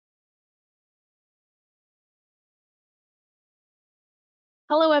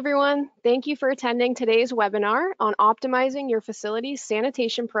Hello, everyone. Thank you for attending today's webinar on optimizing your facility's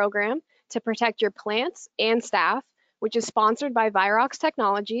sanitation program to protect your plants and staff, which is sponsored by Virox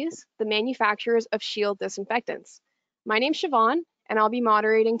Technologies, the manufacturers of Shield disinfectants. My name's Siobhan, and I'll be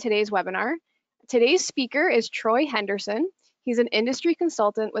moderating today's webinar. Today's speaker is Troy Henderson. He's an industry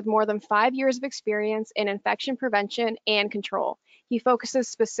consultant with more than 5 years of experience in infection prevention and control. He focuses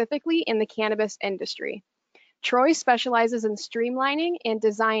specifically in the cannabis industry. Troy specializes in streamlining and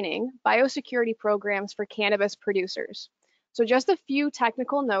designing biosecurity programs for cannabis producers. So just a few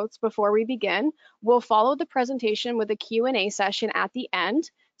technical notes before we begin. We'll follow the presentation with a Q&A session at the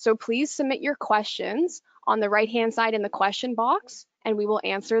end. So please submit your questions on the right-hand side in the question box, and we will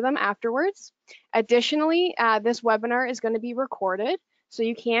answer them afterwards. Additionally, this webinar is going to be recorded, so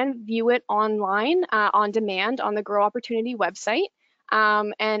you can view it online on demand on the Grow Opportunity website.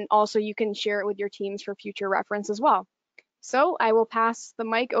 And also you can share it with your teams for future reference as well. So I will pass the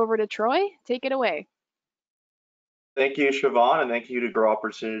mic over to Troy. Take it away. Thank you, Siobhan, and thank you to Grow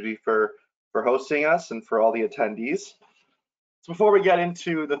Opportunity for hosting us and for all the attendees. So before we get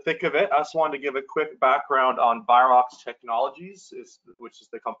into the thick of it, I just wanted to give a quick background on Virox Technologies, which is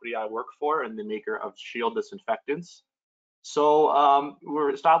the company I work for and the maker of Shield disinfectants. So we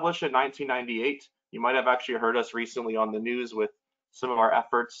were established in 1998. You might have actually heard us recently on the news with some of our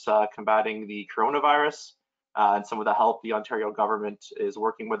efforts combating the coronavirus and some of the help the Ontario government is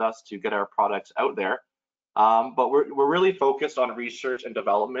working with us to get our products out there. But we're really focused on research and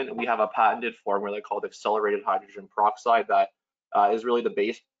development, and we have a patented formula called accelerated hydrogen peroxide that is really the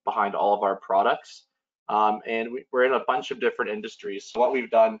base behind all of our products. And we're in a bunch of different industries. So what we've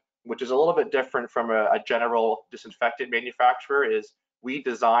done, which is a little bit different from a general disinfectant manufacturer, is we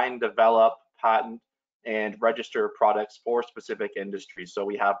design, develop, patent, and register products for specific industries. So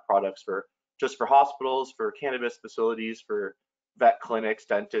we have products just for hospitals, for cannabis facilities, for vet clinics,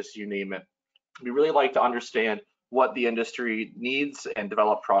 dentists, you name it. We really like to understand what the industry needs and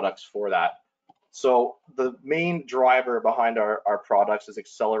develop products for that. So the main driver behind our products is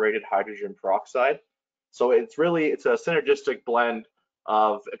accelerated hydrogen peroxide. So it's a synergistic blend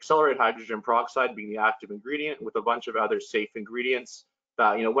of accelerated hydrogen peroxide being the active ingredient with a bunch of other safe ingredients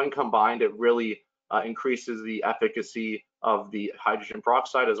that, when combined, it really increases the efficacy of the hydrogen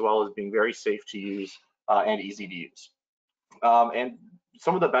peroxide, as well as being very safe to use and easy to use. And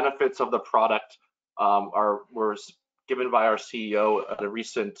some of the benefits of the product were given by our CEO at a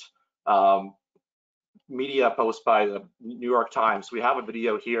recent media post by the New York Times. We have a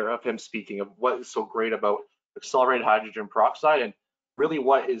video here of him speaking of what is so great about accelerated hydrogen peroxide and really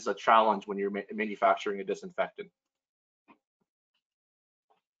what is a challenge when you're manufacturing a disinfectant.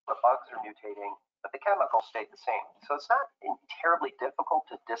 The bugs are mutating, but the chemicals stayed the same. So it's not terribly difficult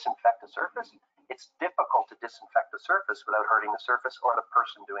to disinfect a surface. It's difficult to disinfect the surface without hurting the surface or the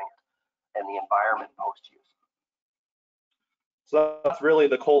person doing it and the environment post-use. So that's really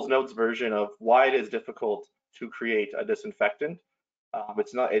the Coles Notes version of why it is difficult to create a disinfectant.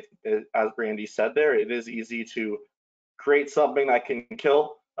 It's not, as Brandy said there, it is easy to create something that can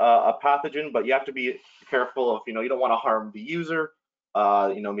kill a pathogen, but you have to be careful of, you don't want to harm the user,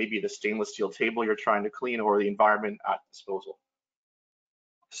 maybe the stainless steel table you're trying to clean or the environment at disposal.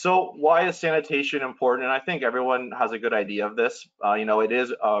 So why is sanitation important? And I think everyone has a good idea of this. It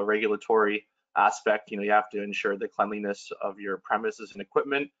is a regulatory aspect. You have to ensure the cleanliness of your premises and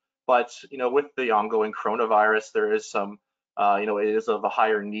equipment. But, with the ongoing coronavirus, there is some, it is of a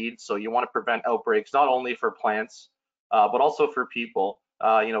higher need. So you want to prevent outbreaks, not only for plants, but also for people.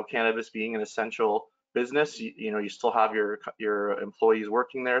 Cannabis being an essential business, you still have your employees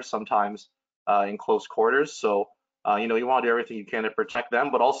working there, sometimes in close quarters. So you want to do everything you can to protect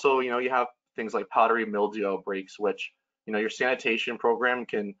them, but also you have things like powdery mildew outbreaks, which your sanitation program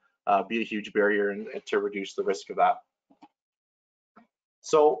can be a huge barrier and to reduce the risk of that.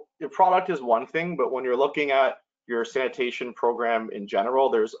 So your product is one thing, but when you're looking at your sanitation program in general,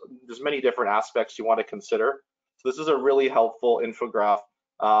 there's many different aspects you want to consider. So this is a really helpful infographic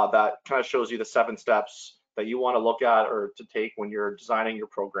that kind of shows you the 7 steps that you want to look at or to take when you're designing your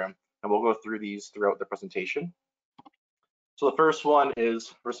program. And we'll go through these throughout the presentation. So the first one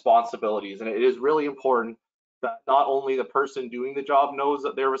is responsibilities. And it is really important that not only the person doing the job knows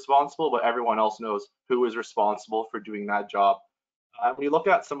that they're responsible, but everyone else knows who is responsible for doing that job. We look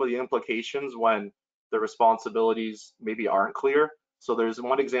at some of the implications when the responsibilities maybe aren't clear. So there's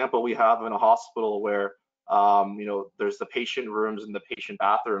one example we have in a hospital where there's the patient rooms and the patient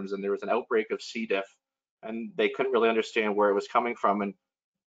bathrooms, and there was an outbreak of C. diff, and they couldn't really understand where it was coming from. And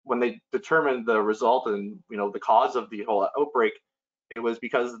when they determined the result and the cause of the whole outbreak, it was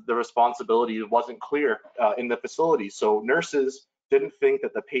because the responsibility wasn't clear in the facility. So nurses didn't think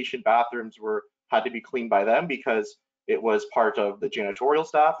that the patient bathrooms had to be cleaned by them because it was part of the janitorial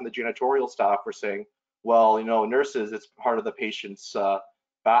staff, and the janitorial staff were saying, well, you know, nurses, it's part of the patient's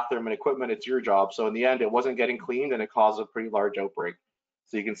bathroom and equipment, it's your job. So in the end, it wasn't getting cleaned and it caused a pretty large outbreak.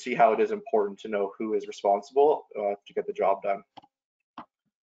 So you can see how it is important to know who is responsible to get the job done.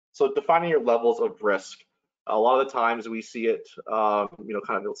 So defining your levels of risk. A lot of the times we see it, you know,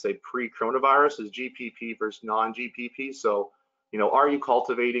 kind of, let's say pre-coronavirus is GPP versus non-GPP. So, you know, are you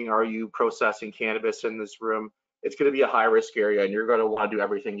cultivating, are you processing cannabis in this room? It's going to be a high risk area, and you're going to want to do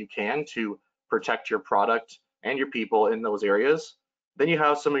everything you can to protect your product and your people in those areas. Then you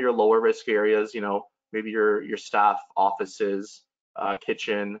have some of your lower risk areas, you know, maybe your staff offices,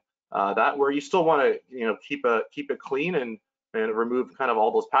 kitchen, that where you still want to, you know, keep it clean and remove kind of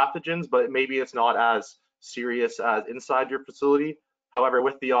all those pathogens, but maybe it's not as serious as inside your facility. However,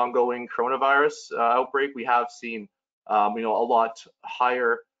 with the ongoing coronavirus outbreak, we have seen, you know, a lot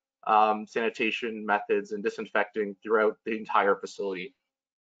higher sanitation methods and disinfecting throughout the entire facility.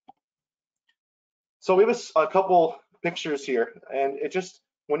 So we have a couple pictures here, and it just,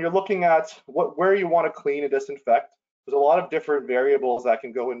 when you're looking at where you want to clean and disinfect, there's a lot of different variables that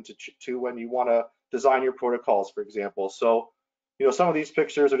can go into when you want to design your protocols, for example. So, you know, some of these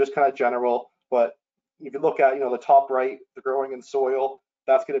pictures are just kind of general, but if you look at, you know, the top right, the growing in soil,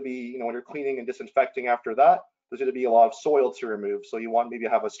 that's going to be, you know, when you're cleaning and disinfecting after that, there's going to be a lot of soil to remove. So you want maybe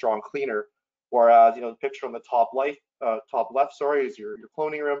have a strong cleaner. Whereas, you know, the picture on the top left, sorry, is your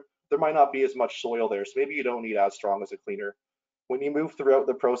cloning room. There might not be as much soil there, so maybe you don't need as strong as a cleaner. When you move throughout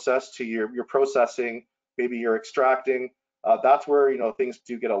the process to your processing, maybe you're extracting, that's where, you know, things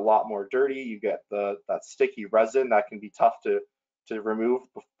do get a lot more dirty. You get that sticky resin that can be tough to remove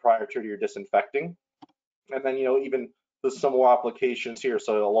prior to your disinfecting. And then, you know, even there's some more applications here.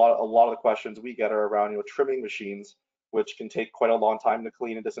 So a lot of the questions we get are around, you know, trimming machines, which can take quite a long time to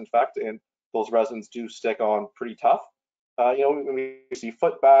clean and disinfect, and those resins do stick on pretty tough. You know, when we see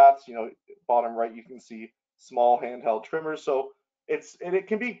foot baths, you know, bottom right, you can see small handheld trimmers. So it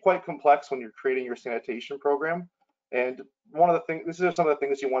can be quite complex when you're creating your sanitation program. And these are some of the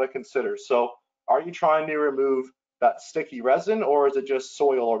things you want to consider. So are you trying to remove that sticky resin, or is it just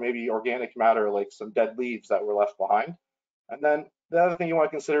soil or maybe organic matter like some dead leaves that were left behind? And then the other thing you want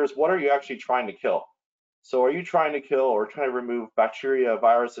to consider is, what are you actually trying to kill? So are you trying to kill or trying to remove bacteria,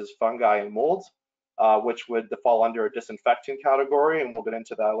 viruses, fungi, and molds, which would fall under a disinfectant category, and we'll get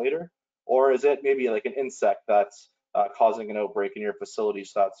into that later? Or is it maybe like an insect that's causing an outbreak in your facility?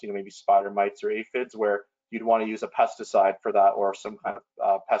 So that's, you know, maybe spider mites or aphids, where you'd want to use a pesticide for that, or some kind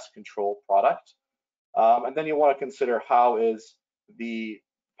of pest control product. And then you want to consider, how is the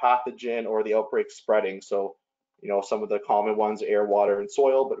pathogen or the outbreak spreading? So, you know, some of the common ones, air, water, and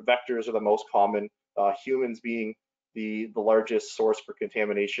soil, but vectors are the most common, humans being the largest source for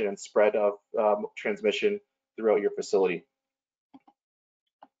contamination and spread of transmission throughout your facility.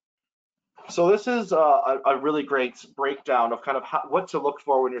 So this is a really great breakdown of kind of what to look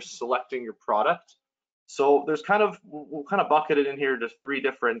for when you're selecting your product. So there's we'll kind of bucket it in here to 3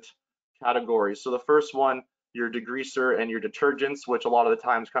 different categories. So the first one, your degreaser and your detergents, which a lot of the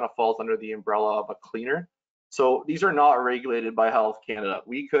times kind of falls under the umbrella of a cleaner. So these are not regulated by Health Canada.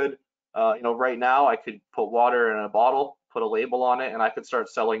 We could, you know, right now I could put water in a bottle, put a label on it, and I could start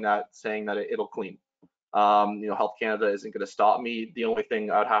selling that, saying that it'll clean. You know, Health Canada isn't going to stop me. The only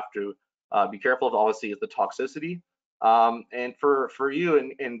thing I'd have to be careful of, obviously, is the toxicity. And for you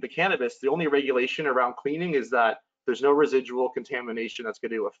in the cannabis, the only regulation around cleaning is that there's no residual contamination that's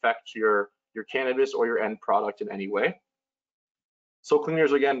going to affect your cannabis or your end product in any way. So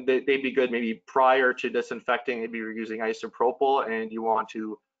cleaners, again, they'd be good maybe prior to disinfecting. Maybe you're using isopropyl and you want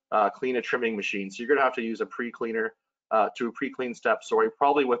to clean a trimming machine. So you're going to have to use a pre-cleaner to a pre-clean step,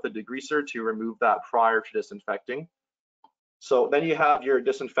 probably with a degreaser to remove that prior to disinfecting. So then you have your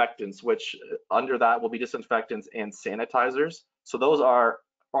disinfectants, which under that will be disinfectants and sanitizers. So those are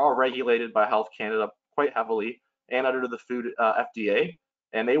all regulated by Health Canada quite heavily, and under the food FDA,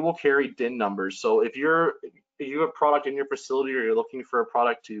 and they will carry DIN numbers. So if you have a product in your facility, or you're looking for a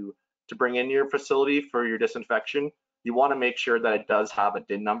product to bring in your facility for your disinfection, you want to make sure that it does have a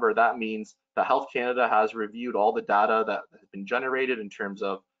DIN number. That means that Health Canada has reviewed all the data that has been generated in terms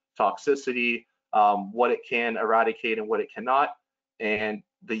of toxicity, what it can eradicate and what it cannot, and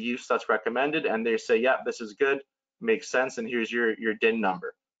the use that's recommended, and they say, yeah, this is good, makes sense, and here's your DIN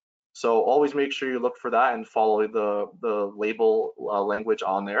number. So always make sure you look for that and follow the label language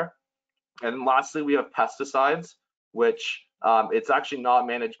on there. And lastly, we have pesticides, which it's actually not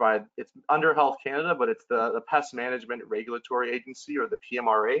managed by, it's under Health Canada, but it's the Pest Management Regulatory Agency, or the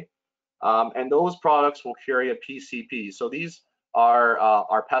PMRA. And those products will carry a PCP. So these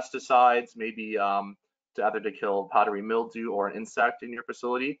are pesticides, maybe either to kill powdery mildew or an insect in your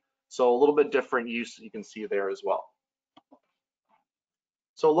facility. So a little bit different use you can see there as well.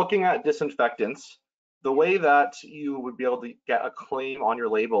 So looking at disinfectants, the way that you would be able to get a claim on your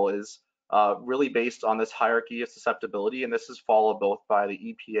label is really based on this hierarchy of susceptibility, and this is followed both by the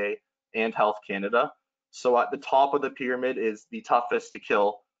EPA and Health Canada. So at the top of the pyramid is the toughest to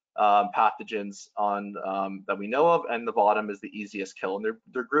kill pathogens that we know of, and the bottom is the easiest kill, and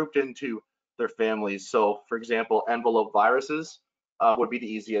they're grouped into their families. So for example, envelope viruses would be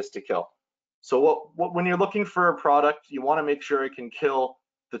the easiest to kill. So when you're looking for a product, you want to make sure it can kill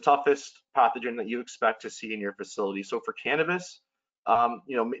the toughest pathogen that you expect to see in your facility. So for cannabis,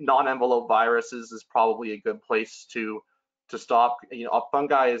 non-envelope viruses is probably a good place to stop.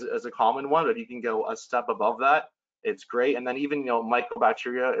 Fungi is a common one, but if you can go a step above that, it's great. And then even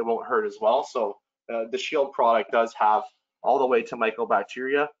mycobacteria, it won't hurt as well. So the Shield product does have all the way to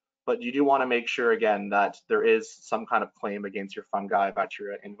mycobacteria, but you do want to make sure again that there is some kind of claim against your fungi,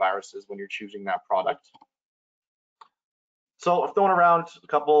 bacteria, and viruses when you're choosing that product. So I've thrown around a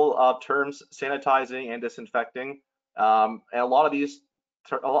couple of terms, sanitizing and disinfecting, and a lot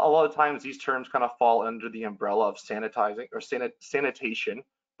of times these terms kind of fall under the umbrella of sanitizing or sanitation,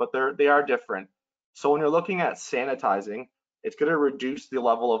 but they are different. So when you're looking at sanitizing, it's going to reduce the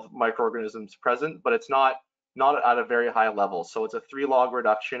level of microorganisms present, but it's not at a very high level. So it's a 3-log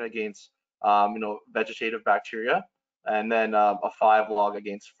reduction against vegetative bacteria, and then a 5-log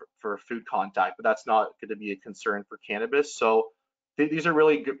against for food contact, but that's not going to be a concern for cannabis. So these are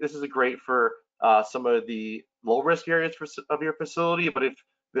really good. This is great for some of the low risk areas of your facility, but if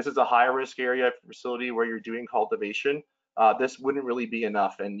this is a high risk area facility where you're doing cultivation, this wouldn't really be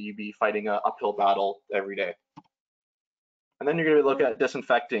enough, and you'd be fighting an uphill battle every day. And then you're going to look at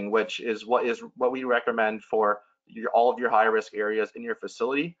disinfecting, which is what we recommend for all of your high risk areas in your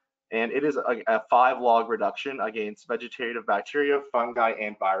facility. And it is a 5-log reduction against vegetative bacteria, fungi,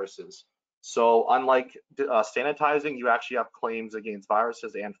 and viruses. So unlike sanitizing, you actually have claims against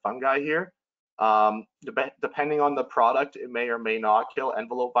viruses and fungi here. Depending on the product, it may or may not kill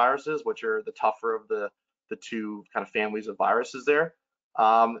envelope viruses, which are the tougher of the two kind of families of viruses there.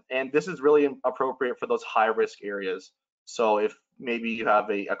 And this is really appropriate for those high risk areas. So if maybe you have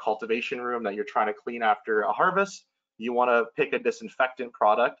a cultivation room that you're trying to clean after a harvest, you want to pick a disinfectant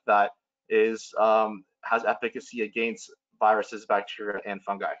product that has efficacy against viruses, bacteria, and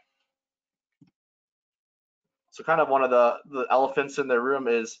fungi. So kind of one of the elephants in the room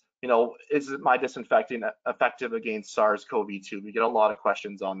is my disinfectant effective against SARS-CoV-2? We get a lot of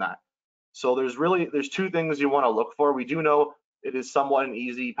questions on that. So there's 2 things you want to look for. We do know it is somewhat an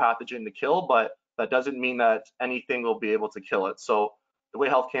easy pathogen to kill, but that doesn't mean that anything will be able to kill it. So the way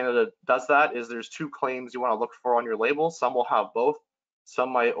Health Canada does that is there's 2 claims you want to look for on your label. Some will have both, some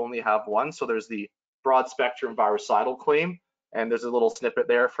might only have one. So there's the broad spectrum virucidal claim, and there's a little snippet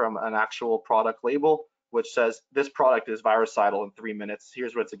there from an actual product label, which says this product is virucidal in 3 minutes.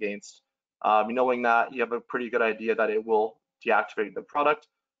 Here's what it's against. Knowing that, you have a pretty good idea that it will deactivate the product.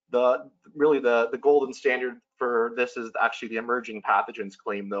 Really the golden standard for this is actually the emerging pathogens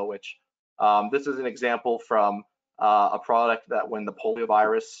claim, though, which this is an example from a product that when the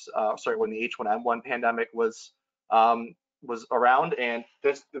poliovirus, when the H1N1 pandemic was around, and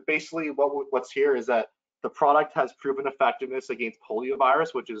this basically what's here is that the product has proven effectiveness against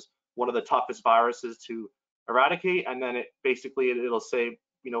poliovirus, which is one of the toughest viruses to eradicate, and then it'll say,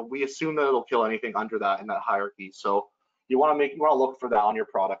 we assume that it'll kill anything under that in that hierarchy. So you want to look for that on your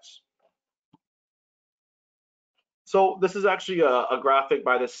products. So this is actually a graphic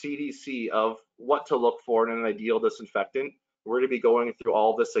by the CDC of what to look for in an ideal disinfectant. We're going to be going through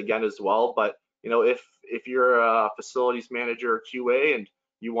all this again as well, but if you're a facilities manager or QA and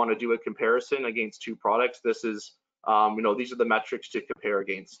you want to do a comparison against 2 products, this is these are the metrics to compare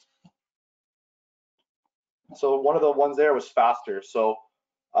against. So one of the ones there was faster. So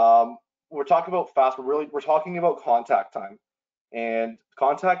we're talking about fast, we're talking about contact time. And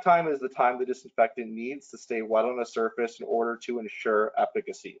contact time is the time the disinfectant needs to stay wet on a surface in order to ensure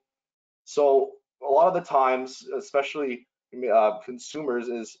efficacy. So a lot of the times, especially consumers,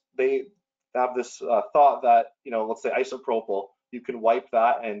 is they have this thought that, let's say isopropyl, you can wipe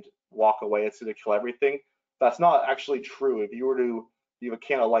that and walk away, it's going to kill everything. That's not actually true. If you were to you have a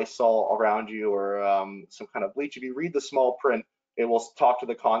can of Lysol around you or some kind of bleach, if you read the small print, it will talk to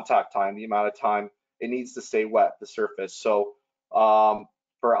the contact time, the amount of time it needs to stay wet, the surface. So for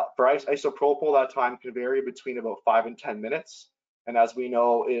isopropyl, that time can vary between about 5 and 10 minutes. And as we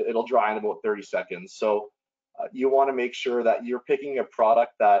know, it'll dry in about 30 seconds. So you want to make sure that you're picking a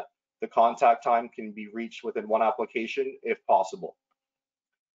product that the contact time can be reached within one application if possible.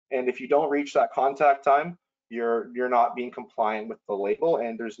 And if you don't reach that contact time, you're not being compliant with the label,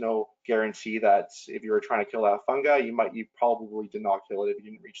 and there's no guarantee that if you were trying to kill that fungi, you probably did not kill it if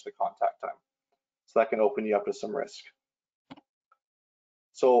you didn't reach the contact time. So that can open you up to some risk.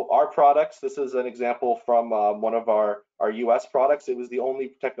 So our products, this is an example from one of our US products. It was the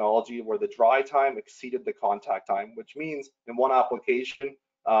only technology where the dry time exceeded the contact time, which means in one application,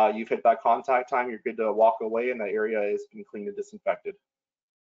 you've hit that contact time, you're good to walk away, and that area has been cleaned and disinfected.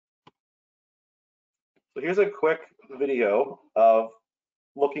 So here's a quick video of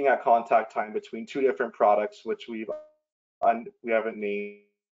looking at contact time between two different products, which we haven't named.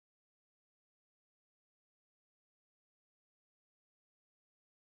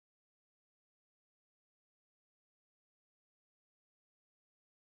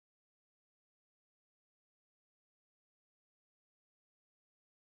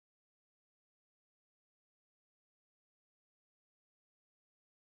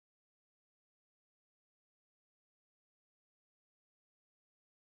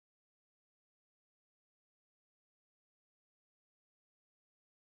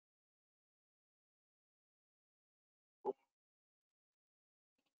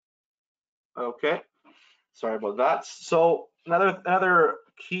 Okay, sorry about that. So another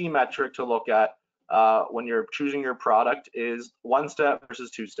key metric to look at when you're choosing your product is one-step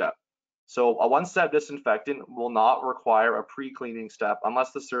versus two-step. So a one-step disinfectant will not require a pre-cleaning step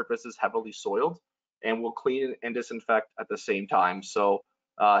unless the surface is heavily soiled, and will clean and disinfect at the same time. So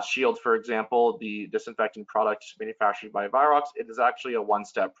Shield, for example, the disinfectant product manufactured by Virox, it is actually a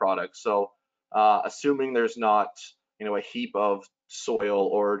one-step product. So assuming there's not a heap of soil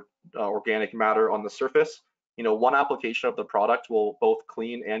or organic matter on the surface, one application of the product will both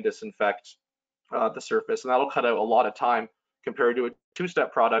clean and disinfect the surface, and that'll cut out a lot of time compared to a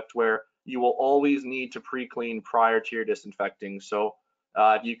two-step product where you will always need to pre-clean prior to your disinfecting. So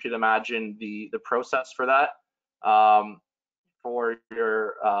you could imagine the process for that. For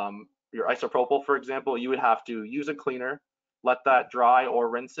your isopropyl, for example, you would have to use a cleaner, let that dry or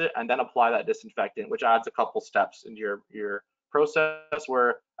rinse it, and then apply that disinfectant, which adds a couple steps into your process,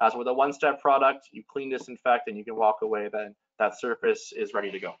 where as with a one-step product, you clean, disinfect, and you can walk away, then that surface is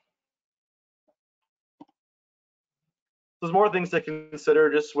ready to go. There's more things to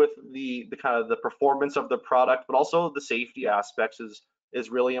consider just with the kind of the performance of the product, but also the safety aspects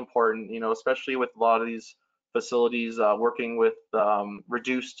is really important, especially with a lot of these facilities working with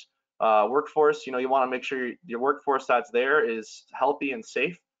reduced workforce. You want to make sure your workforce that's there is healthy and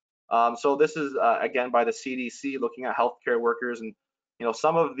safe. So this is again by the CDC looking at healthcare workers, and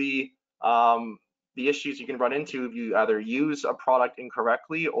some of the issues you can run into if you either use a product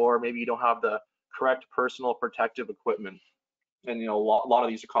incorrectly or maybe you don't have the correct personal protective equipment. And a lot of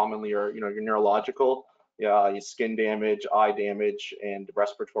these are commonly your neurological, your skin damage, eye damage, and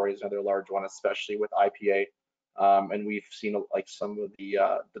respiratory is another large one, especially with IPA. And we've seen like some of the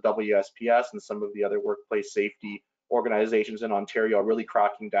WSPS and some of the other workplace safety organizations in Ontario are really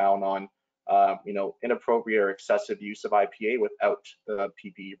cracking down on inappropriate or excessive use of IPA without the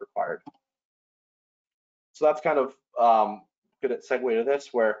PPE required. So that's kind of good segue to this,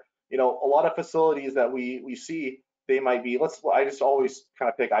 where a lot of facilities that we see, they might be, I just always kind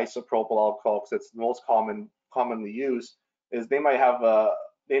of pick isopropyl alcohol because it's the most commonly used, is they might have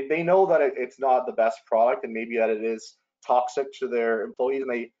they know that it's not the best product, and maybe that it is toxic to their employees,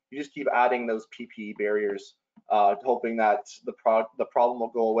 and you just keep adding those PPE barriers, hoping that the problem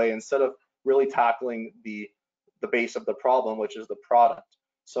will go away instead of really tackling the base of the problem, which is the product.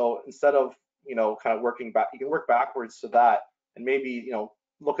 So instead of kind of working back, you can work backwards to that, and maybe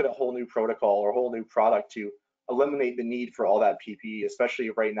look at a whole new protocol or a whole new product to eliminate the need for all that PPE,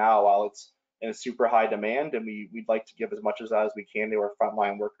 especially right now while it's in a super high demand, and we'd like to give as much of that as we can to our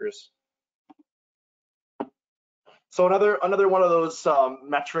frontline workers. So another one of those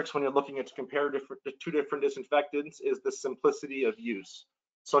metrics when you're looking at to compare the two different disinfectants is the simplicity of use.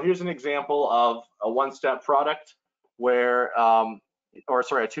 So here's an example of a one-step product where,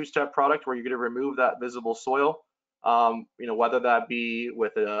 a two-step product where you're going to remove that visible soil, whether that be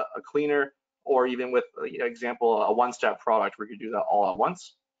with a cleaner or even with, example, a one-step product where you can do that all at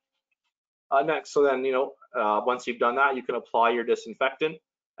once. Next, so then, once you've done that, you can apply your disinfectant,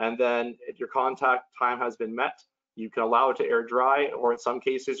 and then if your contact time has been met, you can allow it to air dry, or in some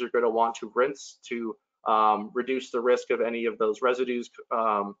cases, you're going to want to rinse to reduce the risk of any of those residues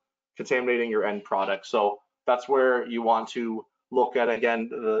contaminating your end product. So that's where you want to look at, again,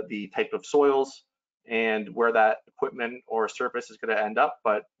 the type of soils and where that equipment or surface is going to end up,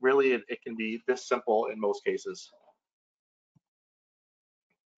 but really it can be this simple in most cases.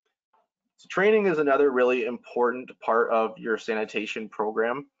 So training is another really important part of your sanitation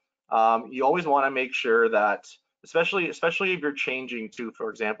program. You always want to make sure that, especially if you're changing to, for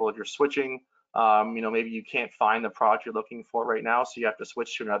example, if you're switching, maybe you can't find the product you're looking for right now, so you have to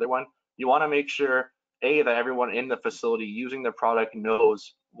switch to another one. You want to make sure, A, that everyone in the facility using the product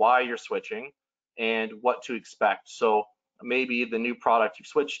knows why you're switching and what to expect. So maybe the new product you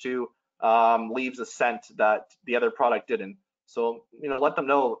switched to leaves a scent that the other product didn't. So, let them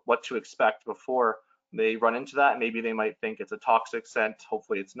know what to expect before they run into that. Maybe they might think it's a toxic scent.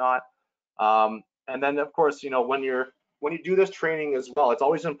 Hopefully it's not. And then of course, when you do this training as well, it's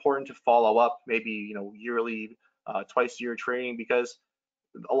always important to follow up, maybe, yearly, twice a year training, because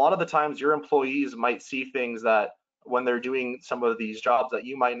a lot of the times your employees might see things that when they're doing some of these jobs that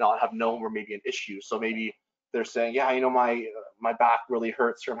you might not have known were maybe an issue. So maybe they're saying, yeah, my back really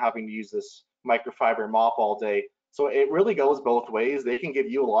hurts from having to use this microfiber mop all day. So it really goes both ways. They can give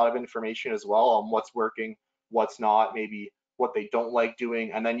you a lot of information as well on what's working, what's not, maybe what they don't like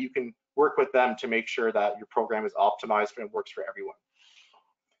doing, and then you can work with them to make sure that your program is optimized and it works for everyone.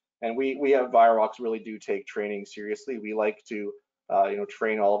 And we at Virox really do take training seriously. We like to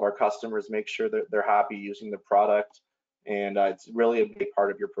train all of our customers, make sure that they're happy using the product, and it's really a big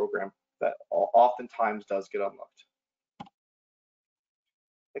part of your program that oftentimes does get unlocked.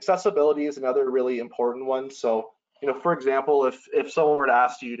 Accessibility is another really important one. So, for example, if someone were to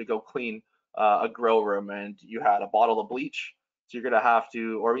ask you to go clean a grow room and you had a bottle of bleach, so you're gonna have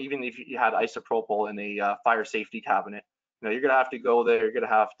to, or even if you had isopropyl in a fire safety cabinet, you're gonna have to go there. You're gonna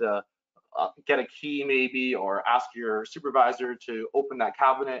have to get a key maybe, or ask your supervisor to open that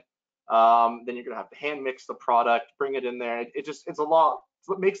cabinet. Then you're gonna have to hand mix the product, bring it in there. It's a lot.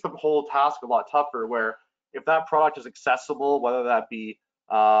 It makes the whole task a lot tougher. Where if that product is accessible, whether that be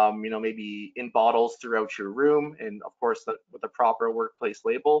maybe in bottles throughout your room, and of course with a proper workplace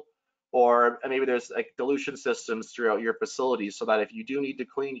label, or maybe there's like dilution systems throughout your facility, so that if you do need to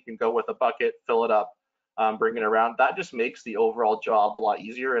clean, you can go with a bucket, fill it up, bring it around. That just makes the overall job a lot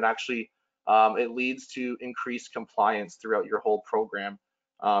easier, and actually it leads to increased compliance throughout your whole program.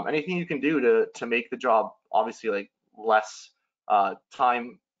 Anything you can do to make the job obviously like less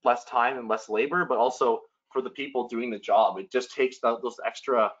time and less labor, but also for the people doing the job, it just takes those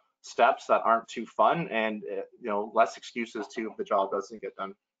extra steps that aren't too fun, and less excuses too if the job doesn't get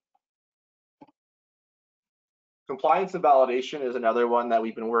done. Compliance and validation is another one that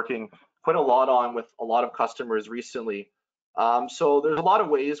we've been working quite a lot on with a lot of customers recently. So there's a lot of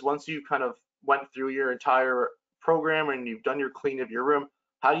ways, once you kind of went through your entire program and you've done your clean of your room,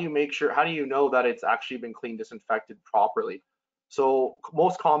 how do you know that it's actually been cleaned, disinfected properly? So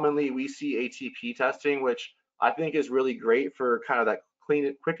most commonly we see ATP testing, which I think is really great for kind of that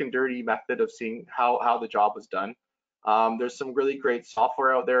quick and dirty method of seeing how the job was done. There's some really great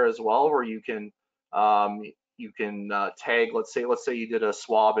software out there as well, where you can tag, let's say you did a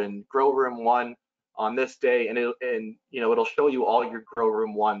swab in grow room 1 on this day, and it'll show you all your grow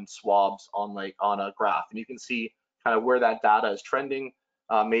room 1 swabs on a graph, and you can see kind of where that data is trending.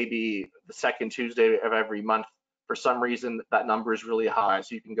 Maybe the second Tuesday of every month, for some reason that number is really high,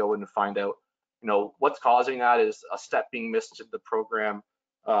 so you can go in and find out what's causing that. Is a step being missed in the program?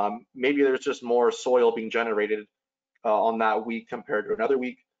 Maybe there's just more soil being generated on that week compared to another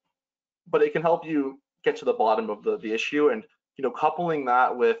week, but it can help you get to the bottom of the issue, and coupling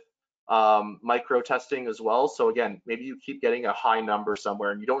that with micro testing as well. So again, maybe you keep getting a high number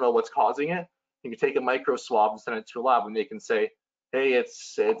somewhere and you don't know what's causing it. You can take a micro swab and send it to a lab, and they can say, hey,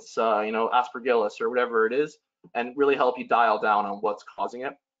 it's aspergillus or whatever it is, and really help you dial down on what's causing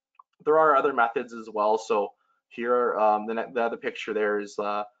it. There are other methods as well. So here, the other picture there is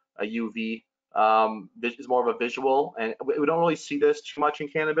a UV. Is more of a visual, and we don't really see this too much in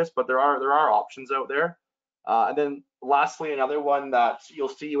cannabis, but there are options out there. And then lastly, another one that you'll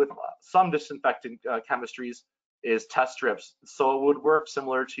see with some disinfectant chemistries is test strips. So it would work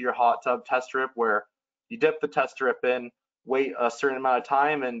similar to your hot tub test strip, where you dip the test strip in, wait a certain amount of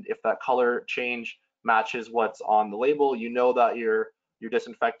time, and if that color change matches what's on the label, that your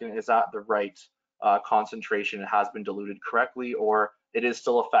disinfectant is at the right concentration, it has been diluted correctly, or it is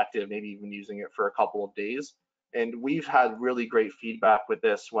still effective, maybe even using it for a couple of days. And we've had really great feedback with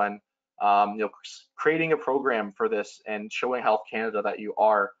this when creating a program for this and showing Health Canada that you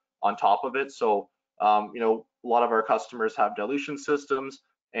are on top of it. So a lot of our customers have dilution systems,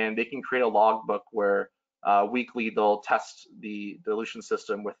 and they can create a logbook where weekly they'll test the dilution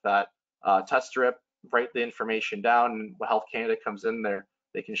system with that test strip, write the information down, and when Health Canada comes in there,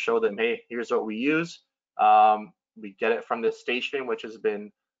 they can show them, hey, here's what we use. We get it from this station, which has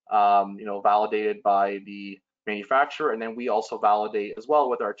been validated by the manufacturer, and then we also validate as well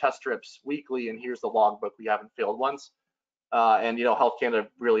with our test strips weekly, and here's the logbook, we haven't failed once. And Health Canada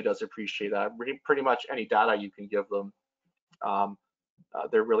really does appreciate that. Pretty much any data you can give them,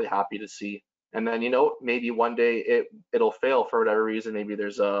 they're really happy to see. And then maybe one day it'll fail for whatever reason. Maybe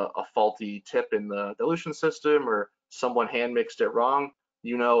there's a faulty tip in the dilution system, or someone hand mixed it wrong.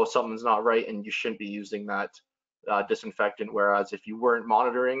 Something's not right, and you shouldn't be using that disinfectant. Whereas if you weren't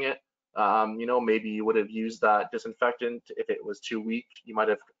monitoring it, maybe you would have used that disinfectant. If it was too weak, you might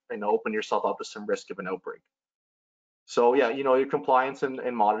have opened yourself up to some risk of an outbreak. So yeah, your compliance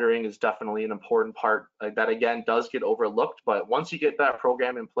and monitoring is definitely an important part. That again does get overlooked, but once you get that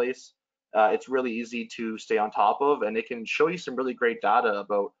program in place, it's really easy to stay on top of, and it can show you some really great data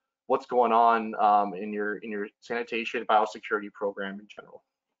about what's going on in your sanitation biosecurity program in general.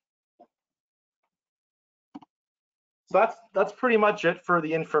 So that's pretty much it for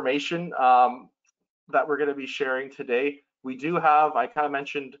the information that we're going to be sharing today. We do have, I kind of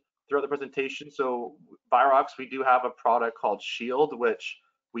mentioned throughout the presentation, so Virox, we do have a product called Shield, which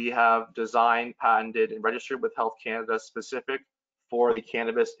we have designed, patented, and registered with Health Canada specific for the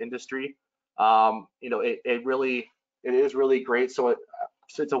cannabis industry. It is really great. So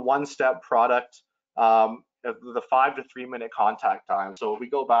it's a one-step product, the 5 to 3 minute contact time. So if we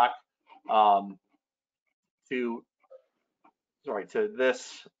go back to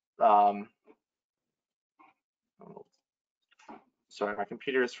this, sorry, my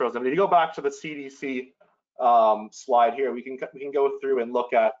computer is frozen. But if you go back to the CDC slide here, we can go through and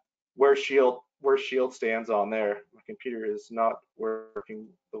look at where Shield stands on there. My computer is not working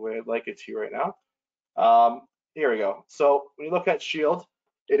the way I'd like it to right now. Here we go. So when you look at Shield,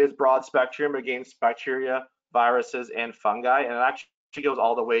 it is broad spectrum against bacteria, viruses, and fungi, and it actually goes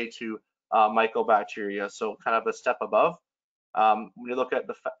all the way to mycobacteria, so kind of a step above. When you look at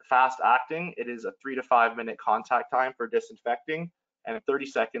the fast acting, it is a 3 to 5 minute contact time for disinfecting and 30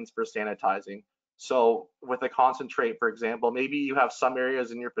 seconds for sanitizing. So with a concentrate, for example, maybe you have some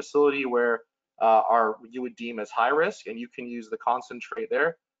areas in your facility where you would deem as high risk, and you can use the concentrate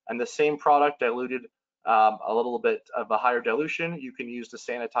there. And the same product diluted a little bit of a higher dilution, you can use to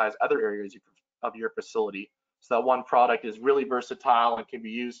sanitize other areas of your facility. So that one product is really versatile and can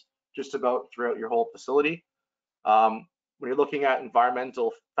be used just about throughout your whole facility. When you're looking at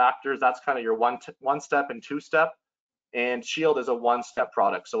environmental factors, that's kind of your one step and two step. And Shield is a one-step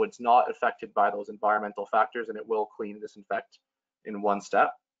product, so it's not affected by those environmental factors, and it will clean and disinfect in one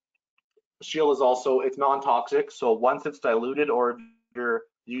step. Shield is also, it's non-toxic, so once it's diluted, or if you're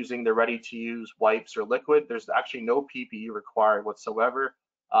using the ready-to-use wipes or liquid, there's actually no PPE required whatsoever.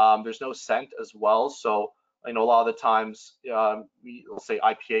 There's no scent as well, so a lot of the times, let's say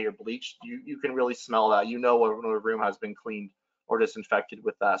IPA or bleach, you can really smell that. When a room has been cleaned or disinfected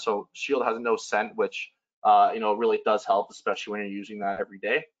with that. So Shield has no scent, which really does help, especially when you're using that every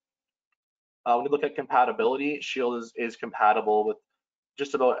day. When you look at compatibility, Shield is compatible with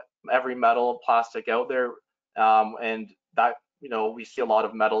just about every metal, plastic out there, and that we see a lot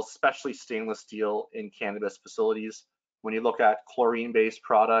of metals, especially stainless steel, in cannabis facilities. When you look at chlorine-based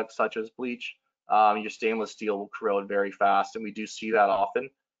products such as bleach, your stainless steel will corrode very fast, and we do see that often.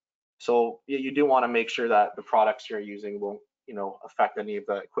 So you do want to make sure that the products you're using won't affect any of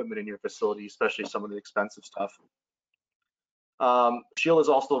the equipment in your facility, especially some of the expensive stuff. Shield is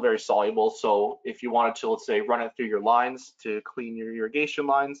also very soluble, so if you wanted to, let's say, run it through your lines to clean your irrigation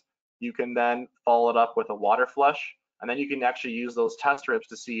lines, you can then follow it up with a water flush, and then you can actually use those test strips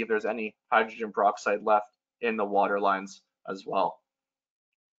to see if there's any hydrogen peroxide left in the water lines as well.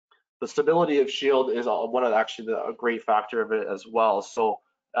 The stability of Shield is one of a great factor of it as well. So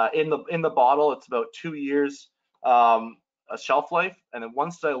in the bottle, it's about 2 years a shelf life, and then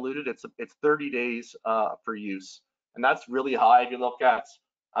once diluted, it's 30 days for use, and that's really high. If you look at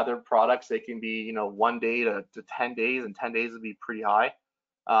other products, they can be 1 day to 10 days, and 10 days would be pretty high.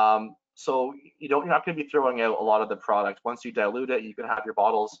 So you're not going to be throwing out a lot of the product. Once you dilute it, you can have your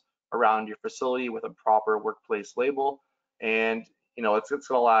bottles around your facility with a proper workplace label, and it's going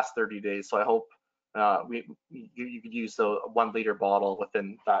to last 30 days. So I hope you could use the 1 liter bottle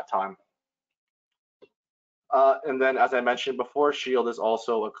within that time. And then, as I mentioned before, Shield is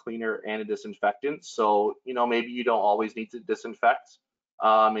also a cleaner and a disinfectant. So, maybe you don't always need to disinfect.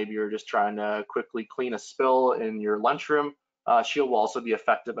 Maybe you're just trying to quickly clean a spill in your lunchroom. Shield will also be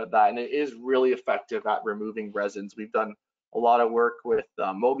effective at that, and it is really effective at removing resins. We've done a lot of work with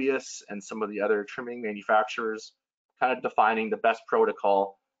Mobius and some of the other trimming manufacturers, kind of defining the best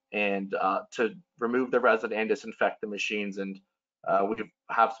protocol and to remove the resin and disinfect the machines. And we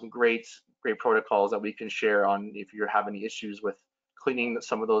have some great protocols that we can share on if you have any issues with cleaning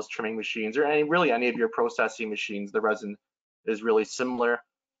some of those trimming machines or really any of your processing machines, the resin is really similar.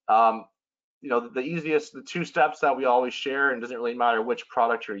 You know, the two steps that we always share, and it doesn't really matter which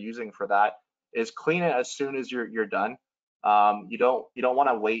product you're using for that, is clean it as soon as you're done. You don't want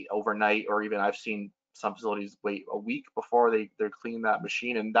to wait overnight, or even I've seen some facilities wait a week before they're cleaning that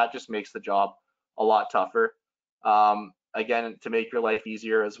machine, and that just makes the job a lot tougher. Again, to make your life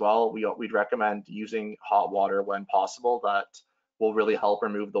easier as well, we'd recommend using hot water when possible. That will really help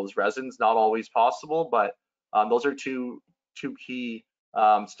remove those resins. Not always possible, but those are two key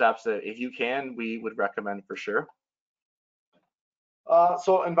steps that if you can, we would recommend for sure.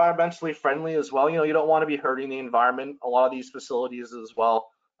 So environmentally friendly as well. You know, you don't want to be hurting the environment. A lot of these facilities as well,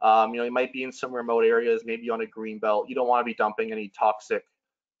 you know, you might be in some remote areas, maybe on a green belt. You don't want to be dumping any toxic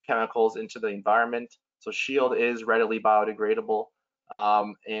chemicals into the environment. So Shield is readily biodegradable,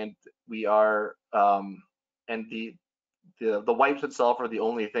 and we are, and the wipes itself are the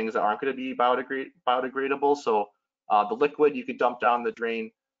only things that aren't going to be biodegradable. So the liquid you could dump down the drain,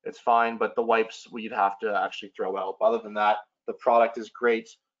 it's fine, but the wipes we'd have to actually throw out. Other than that, the product is great.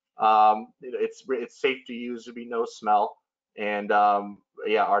 It's safe to use. There'd be no smell, and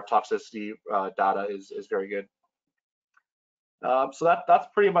yeah, our toxicity data is very good. So that's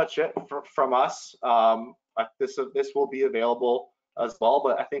pretty much it from us. This will be available as well,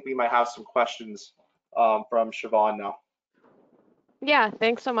 but I think we might have some questions from Siobhan now. Yeah,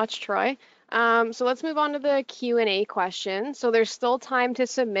 thanks so much, Troy. So let's move on to the Q&A question. So there's still time to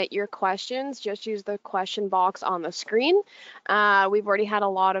submit your questions. Just use the question box on the screen. We've already had a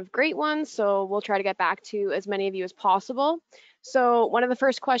lot of great ones, so we'll try to get back to as many of you as possible. So one of the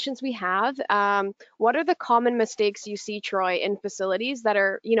first questions we have, what are the common mistakes you see, Troy, in facilities that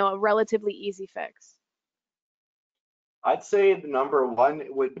are, you know, a relatively easy fix? I'd say the number one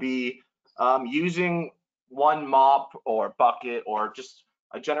would be using one mop or bucket or just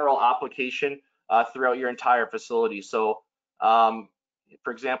a general application throughout your entire facility. So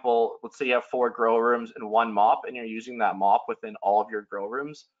for example, let's say you have 4 grow rooms and 1 mop, and you're using that mop within all of your grow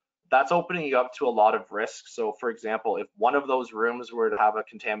rooms. That's opening you up to a lot of risk. So for example, if one of those rooms were to have a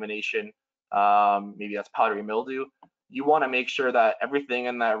contamination, maybe that's powdery mildew, you want to make sure that everything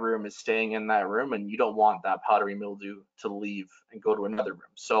in that room is staying in that room, and you don't want that powdery mildew to leave and go to another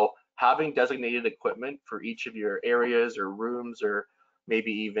room. So having designated equipment for each of your areas or rooms, or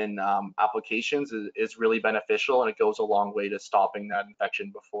maybe even applications is really beneficial, and it goes a long way to stopping that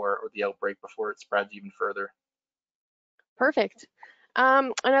infection before, or the outbreak before it spreads even further. Perfect.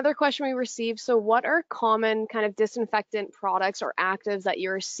 Another question we received, so what are common kind of disinfectant products or actives that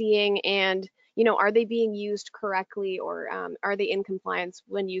you're seeing, and you know, are they being used correctly, or are they in compliance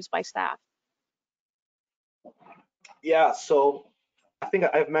when used by staff? Yeah, so I think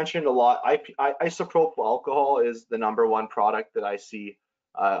I've mentioned a lot. Isopropyl alcohol is the #1 product that I see.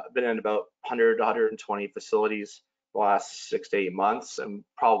 Been in about 100 to 120 facilities the last 6 to 8 months, and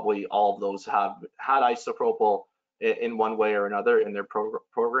probably all of those have had isopropyl in one way or another in their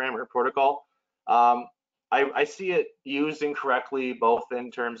program or protocol. I see it used incorrectly, both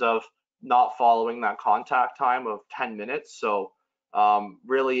in terms of not following that contact time of 10 minutes. So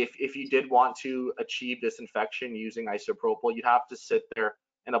really, if you did want to achieve disinfection using isopropyl, you'd have to sit there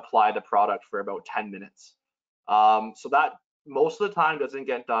and apply the product for about 10 minutes. So that most of the time doesn't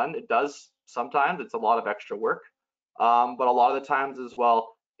get done. It does sometimes. It's a lot of extra work, but a lot of the times as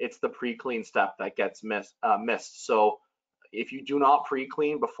well, it's the pre-clean step that gets missed. So if you do not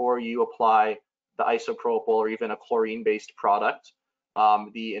pre-clean before you apply the isopropyl or even a chlorine-based product,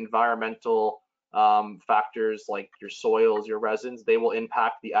 the environmental factors like your soils, your resins, they will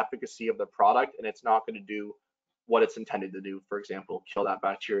impact the efficacy of the product, and it's not going to do what it's intended to do. For example, kill that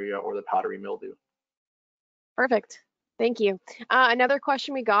bacteria or the powdery mildew. Perfect. Thank you. Another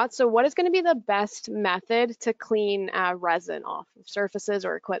question we got, so what is going to be the best method to clean resin off of surfaces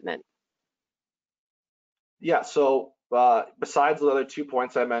or equipment? Yeah, so besides the other 2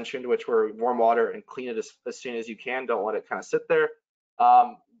 points I mentioned, which were warm water and clean it as soon as you can, don't let it kind of sit there.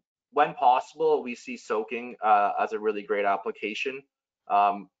 When possible, we see soaking as a really great application.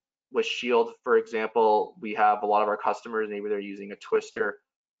 With Shield, for example, we have a lot of our customers, maybe they're using a twister,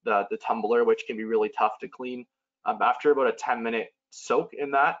 the tumbler, which can be really tough to clean. After about a 10-minute soak in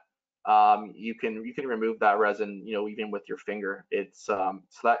that, you can remove that resin, you know, even with your finger. It's so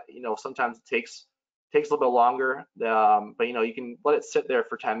that, you know, sometimes it takes a little bit longer, but you know, you can let it sit there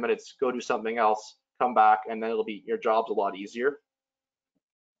for 10 minutes, go do something else, come back, and then your job's a lot easier.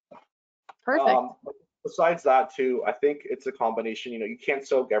 Perfect. Besides that too, I think it's a combination. You know, you can't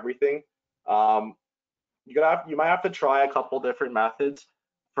soak everything. You might have to try a couple different methods.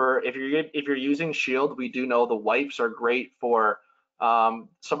 For if you're using Shield, we do know the wipes are great for some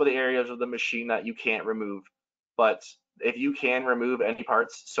of the areas of the machine that you can't remove. But if you can remove any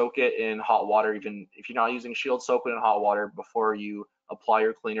parts, soak it in hot water. Even if you're not using Shield, soak it in hot water before you apply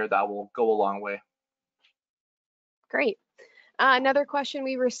your cleaner. That will go a long way. Great. Another question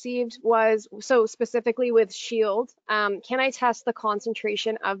we received was, so specifically with Shield, can I test the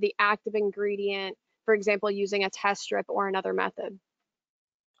concentration of the active ingredient, for example, using a test strip or another method?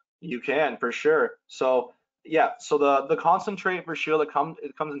 You can, for sure. So yeah, so the concentrate for Shield, it comes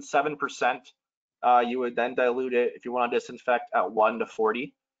in 7%. You would then dilute it if you want to disinfect at 1 to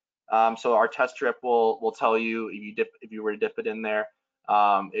 40. So our test strip will tell you if you were to dip it in there,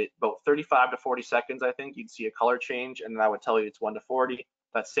 about 35 to 40 seconds, I think you'd see a color change, and that would tell you it's 1 to 40.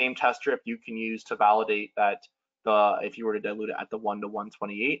 That same test strip you can use to validate that if you were to dilute it at the 1 to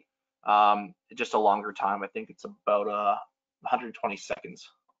 128, just a longer time. I think it's about 120 seconds.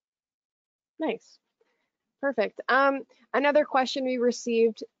 Nice. Perfect. Another question we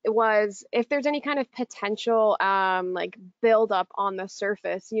received was if there's any kind of potential like buildup on the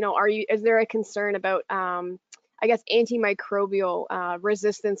surface, is there a concern about I guess antimicrobial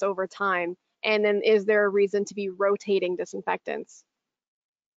resistance over time? And then is there a reason to be rotating disinfectants?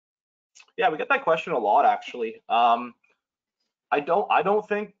 Yeah, we get that question a lot actually. I don't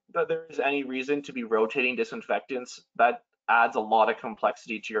think that there is any reason to be rotating disinfectants. That adds a lot of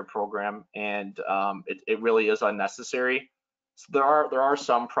complexity to your program, and it really is unnecessary. So there are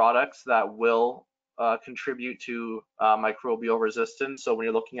some products that will contribute to microbial resistance. So when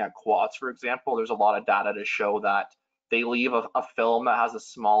you're looking at quats, for example, there's a lot of data to show that they leave a film that has a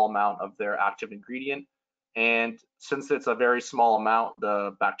small amount of their active ingredient. And since it's a very small amount,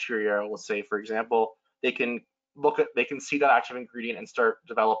 the bacteria, let's say, for example, they can see that active ingredient and start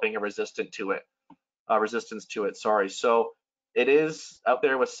developing a resistance to it. Sorry. So it is out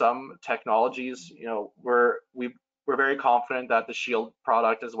there with some technologies. We're very confident that the Shield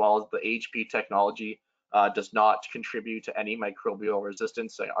product, as well as the HP technology, does not contribute to any microbial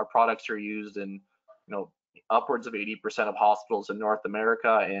resistance. Our products are used in upwards of 80% of hospitals in North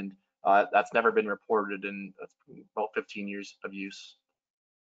America, and that's never been reported in about 15 years of use.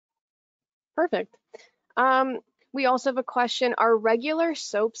 Perfect. We also have a question, are regular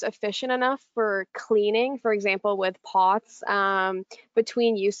soaps efficient enough for cleaning, for example, with pots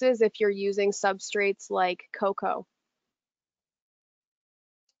between uses if you're using substrates like cocoa?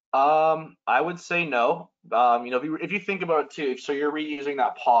 I would say no. If you think about it too, so you're reusing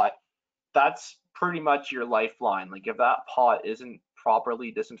that pot, that's pretty much your lifeline. Like if that pot isn't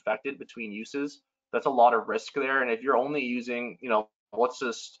properly disinfected between uses, that's a lot of risk there. And if you're only using, let's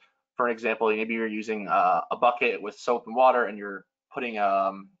just, for an example, maybe you're using a bucket with soap and water, and you're putting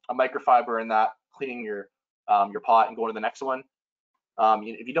a microfiber in that, cleaning your pot and going to the next one.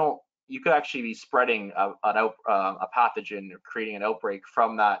 If you don't, you could actually be spreading a pathogen or creating an outbreak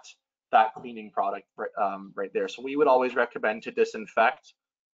from that cleaning product right there. So we would always recommend to disinfect.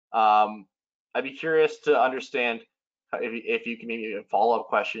 I'd be curious to understand if you can maybe a follow-up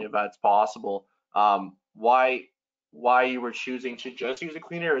question if that's possible. Why you were choosing to just use a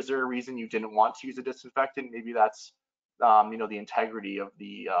cleaner? Is there a reason you didn't want to use a disinfectant? Maybe that's the integrity of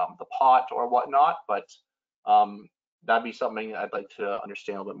the pot or whatnot, but that'd be something I'd like to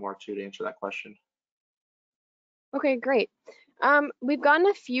understand a little bit more too to answer that question. Okay, great. We've gotten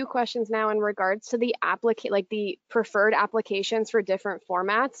a few questions now in regards to the the preferred applications for different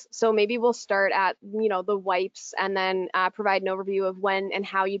formats. So maybe we'll start at the wipes and then provide an overview of when and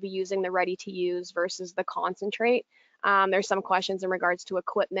how you'd be using the ready to use versus the concentrate. There's some questions in regards to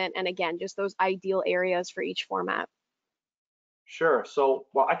equipment and again just those ideal areas for each format. Sure. So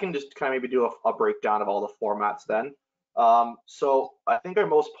I can just kind of maybe do a breakdown of all the formats then. So I think our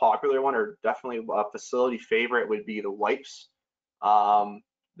most popular one, or definitely a facility favorite, would be the wipes.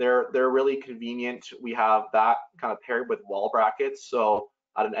 They're really convenient. We have that kind of paired with wall brackets. So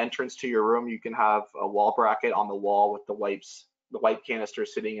at an entrance to your room, you can have a wall bracket on the wall with the wipe canister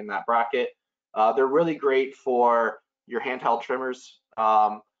sitting in that bracket. They're really great for your handheld trimmers.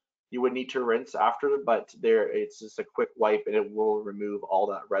 You would need to rinse after, but it's just a quick wipe and it will remove all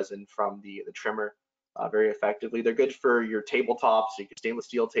that resin from the trimmer very effectively. They're good for your tabletops, so you can stainless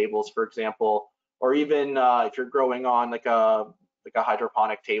steel tables, for example, or even if you're growing on like a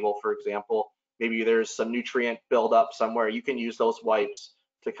hydroponic table, for example, maybe there's some nutrient buildup somewhere. You can use those wipes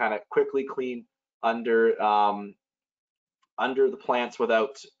to kind of quickly clean under the plants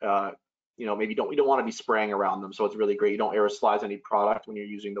without maybe you don't want to be spraying around them. So it's really great. You don't aerosolize any product when you're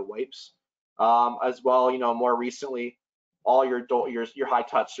using the wipes. As well, more recently, all your high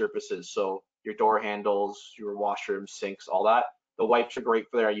touch surfaces, so your door handles, your washrooms, sinks, all that. The wipes are great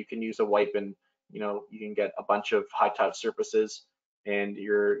for there. You can use a wipe and you can get a bunch of high touch surfaces. and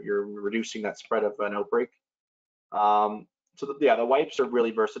you're reducing that spread of an outbreak. Yeah, the wipes are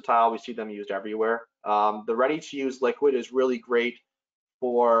really versatile. We see them used everywhere. The ready-to-use liquid is really great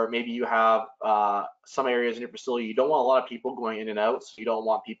for maybe you have some areas in your facility you don't want a lot of people going in and out, so you don't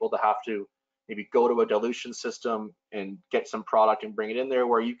want people to have to maybe go to a dilution system and get some product and bring it in there,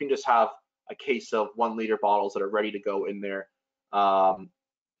 where you can just have a case of 1 liter bottles that are ready to go in there.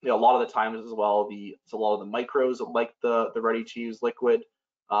 You know, a lot of the times as well, a lot of the micros like the ready-to-use liquid.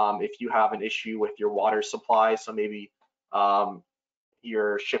 If you have an issue with your water supply, so maybe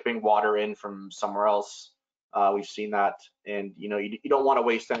you're shipping water in from somewhere else, we've seen that, and you know, you don't want to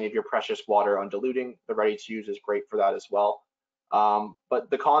waste any of your precious water on diluting. The ready-to-use is great for that as well. But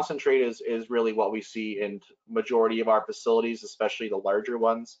the concentrate is really what we see in majority of our facilities, especially the larger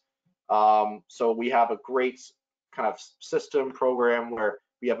ones. So we have a great kind of system program where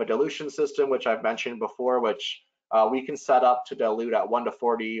we have a dilution system, which I've mentioned before, which we can set up to dilute at 1 to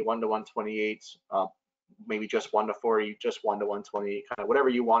 40, 1 to 128, maybe just 1 to 40, just 1 to 128, kind of whatever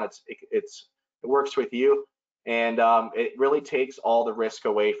you want. It works with you, and it really takes all the risk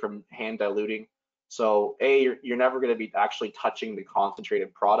away from hand diluting. So you're never going to be actually touching the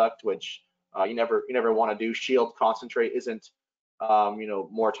concentrated product, which you never want to do. Shield concentrate isn't you know,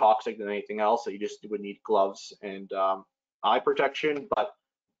 more toxic than anything else, so you just would need gloves and eye protection, but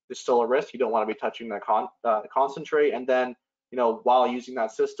there's still a risk. You don't want to be touching that concentrate. And then, you know, while using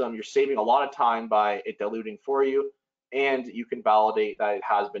that system, you're saving a lot of time by it diluting for you, and you can validate that it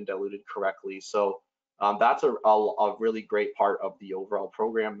has been diluted correctly. So that's a really great part of the overall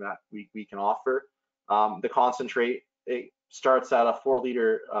program that we can offer. The concentrate, it starts at a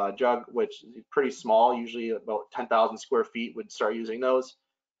 4-liter jug, which is pretty small, usually about 10,000 square feet would start using those.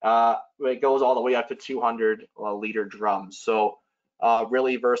 It goes all the way up to 200-liter drums. So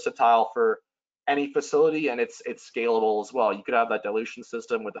really versatile for any facility, and it's scalable as well. You could have that dilution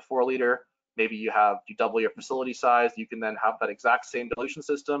system with a 4-liter. Maybe you double your facility size. You can then have that exact same dilution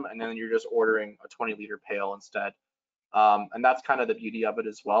system, and then you're just ordering a 20-liter pail instead. And that's kind of the beauty of it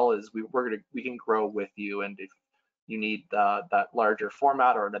as well, is we can grow with you. And if you need that larger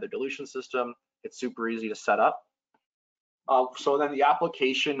format or another dilution system, it's super easy to set up. So then the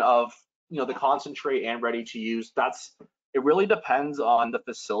application of, you know, the concentrate and ready to use, it really depends on the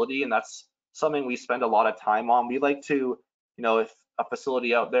facility, and that's something we spend a lot of time on. We like to, you know, if a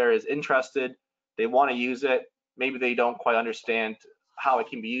facility out there is interested, they want to use it, maybe they don't quite understand how it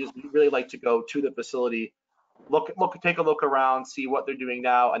can be used, we really like to go to the facility, take a look around, see what they're doing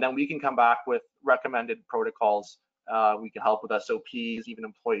now, and then we can come back with recommended protocols. We can help with SOPs, even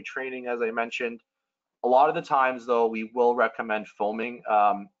employee training, as I mentioned. A lot of the times, though, we will recommend foaming,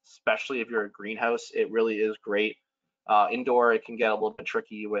 especially if you're a greenhouse. It really is great. Indoor, it can get a little bit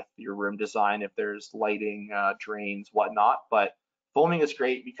tricky with your room design if there's lighting, drains, whatnot. But foaming is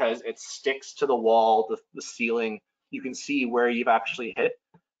great because it sticks to the wall, the ceiling. You can see where you've actually hit,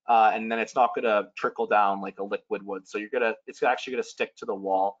 and then it's not going to trickle down like a liquid would. So it's actually going to stick to the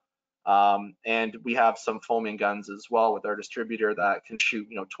wall. And we have some foaming guns as well with our distributor that can shoot,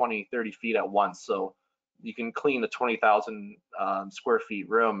 you know, 20, 30 feet at once. So you can clean the 20,000 square feet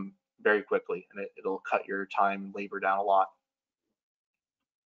room very quickly, and it'll cut your time and labor down a lot.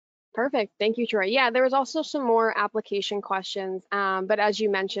 Perfect. Thank you, Troy. Yeah, there was also some more application questions, but as you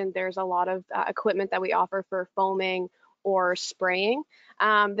mentioned, there's a lot of equipment that we offer for foaming or spraying.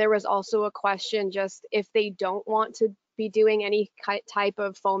 There was also a question, just if they don't want to be doing any type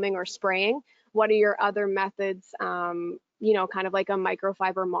of foaming or spraying, what are your other methods, you know, kind of like a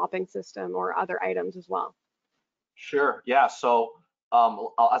microfiber mopping system or other items as well? Sure. Yeah. So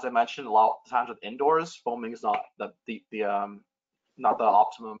as I mentioned, a lot of times with indoors, foaming is not not the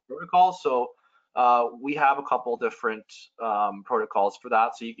optimum protocol. So we have a couple different protocols for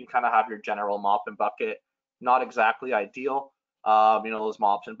that. So you can kind of have your general mop and bucket. Not exactly ideal. You know, those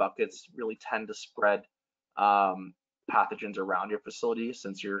mops and buckets really tend to spread pathogens around your facility,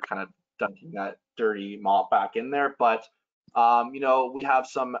 since you're kind of dunking that dirty mop back in there. But you know, we have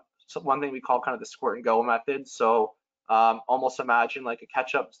one thing we call kind of the squirt and go method. So almost imagine like a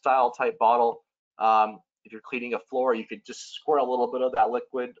ketchup style type bottle. If you're cleaning a floor, you could just squirt a little bit of that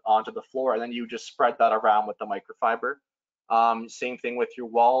liquid onto the floor, and then you just spread that around with the microfiber. Same thing with your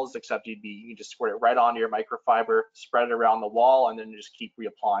walls, except you can just squirt it right onto your microfiber, spread it around the wall, and then just keep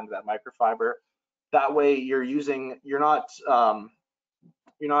reapplying that microfiber. That way you're not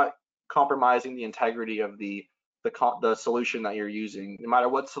compromising the integrity of the solution that you're using. No matter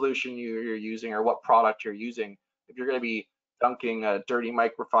what solution you're using or what product you're using, if you're going to be dunking a dirty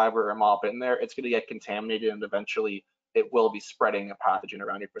microfiber or mop in there, it's going to get contaminated, and eventually it will be spreading a pathogen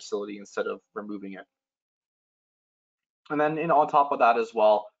around your facility instead of removing it. And then on top of that as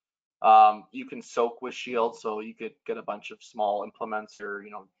well, you can soak with Shield, so you could get a bunch of small implements or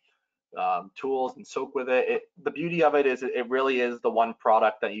tools and soak with it. The beauty of it is it really is the one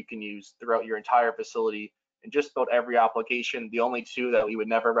product that you can use throughout your entire facility in just about every application. The only two that we would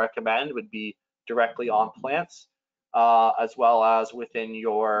never recommend would be directly on plants, as well as within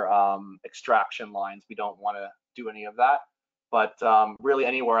your extraction lines. We don't want to do any of that. But really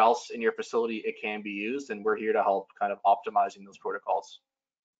anywhere else in your facility, it can be used, and we're here to help kind of optimizing those protocols.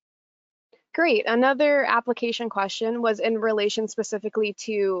 Great. Another application question was in relation specifically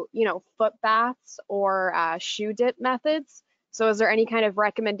to, foot baths or shoe dip methods. So is there any kind of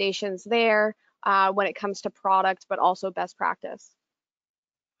recommendations there when it comes to product, but also best practice?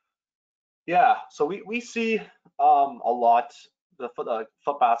 Yeah, so we see a lot the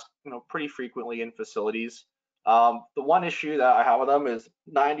foot baths, pretty frequently in facilities. The one issue that I have with them is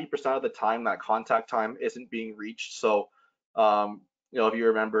 90% of the time that contact time isn't being reached. So, if you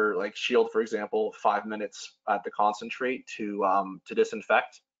remember, like Shield, for example, 5 minutes at the concentrate to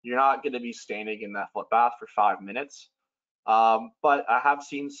disinfect, you're not going to be standing in that foot bath for 5 minutes. But I have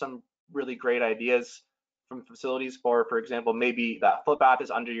seen some really great ideas from facilities for example, maybe that foot bath is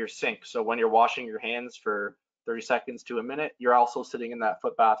under your sink. So when you're washing your hands for 30 seconds to a minute, you're also sitting in that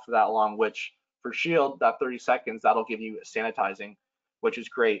foot bath for that long, which for Shield, that 30 seconds, that'll give you sanitizing, which is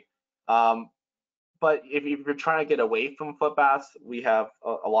great. But if you're trying to get away from foot baths, we have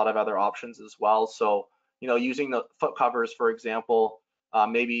a lot of other options as well. So, using the foot covers, for example,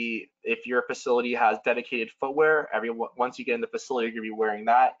 maybe if your facility has dedicated footwear, once you get in the facility, you're gonna be wearing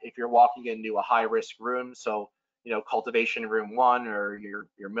that. If you're walking into a high-risk room, so cultivation room 1 or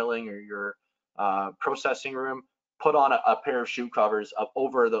your milling or your processing room, put on a pair of shoe covers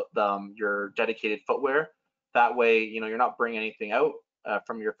over your dedicated footwear. That way, you're not bringing anything out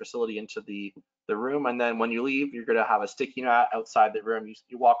from your facility into the room, and then when you leave, you're gonna have a sticky mat outside the room.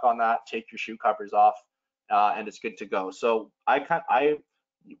 You walk on that, take your shoe covers off, and it's good to go. So I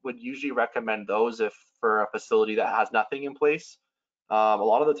would usually recommend those if for a facility that has nothing in place. A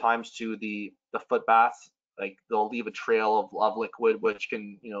lot of the times too, the foot baths, like they'll leave a trail of liquid, which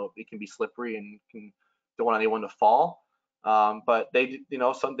can it can be slippery and don't want anyone to fall. But they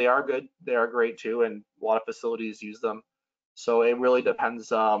they are good, they are great too, and a lot of facilities use them. So it really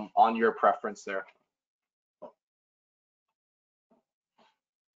depends on your preference there.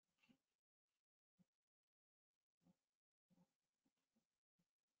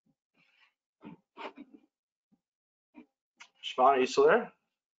 Siobhan, are you still there?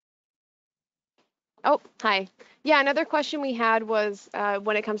 Oh, hi. Yeah, another question we had was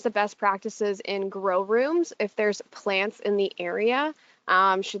when it comes to best practices in grow rooms, if there's plants in the area,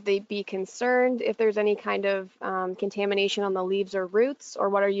 should they be concerned if there's any kind of contamination on the leaves or roots, or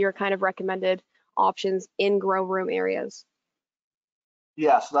what are your kind of recommended options in grow room areas?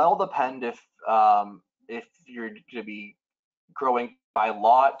 Yeah, so that'll depend if you're going to be growing by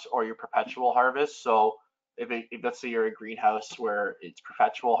lot or your perpetual harvest. So if let's say you're a greenhouse where it's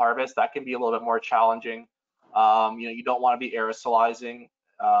perpetual harvest, that can be a little bit more challenging. You don't want to be aerosolizing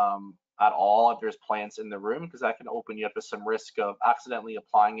at all if there's plants in the room, because that can open you up to some risk of accidentally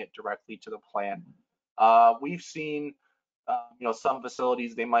applying it directly to the plant. We've seen some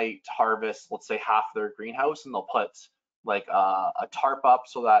facilities, they might harvest, let's say, half their greenhouse, and they'll put like a tarp up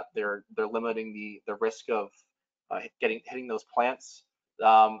so that they're limiting the risk of hitting those plants.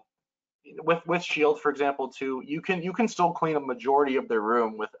 With Shield, for example, too, you can still clean a majority of the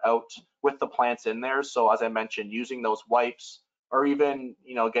room with the plants in there. So as I mentioned, using those wipes, or even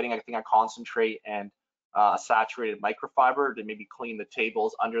getting a concentrate and saturated microfiber to maybe clean the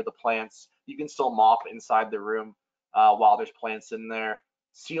tables under the plants. You can still mop inside the room while there's plants in there.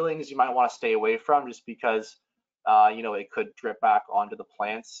 Ceilings you might want to stay away from, just because it could drip back onto the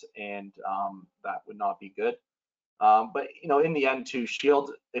plants, and that would not be good. But in the end, too,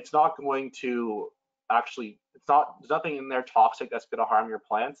 Shield, it's not going to there's nothing in there toxic that's going to harm your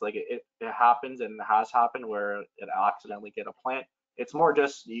plants. Like it happens, and it has happened where it accidentally get a plant. It's more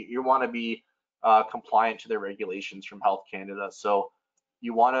just you want to be compliant to the regulations from Health Canada. So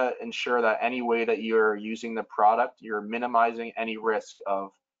you want to ensure that any way that you're using the product, you're minimizing any risk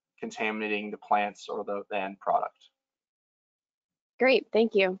of contaminating the plants or the end product. Great,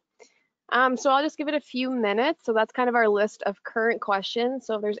 thank you. So I'll just give it a few minutes. So that's kind of our list of current questions.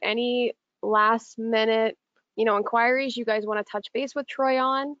 So if there's any last minute, inquiries you guys want to touch base with Troy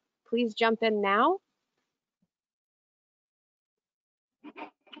on, please jump in now.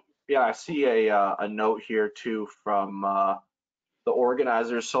 Yeah, I see a note here too from the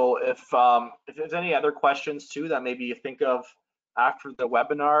organizers. So if there's any other questions too that maybe you think of after the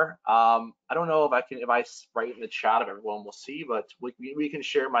webinar. I don't know if I write in the chat if everyone will see, but we can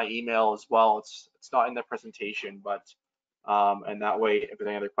share my email as well. It's not in the presentation, but and that way, if there's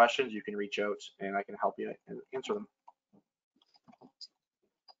any other questions, you can reach out and I can help you answer them.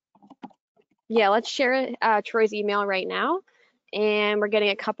 Yeah, let's share Troy's email right now. And we're getting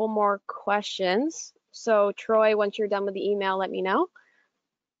a couple more questions. So Troy, once you're done with the email, let me know.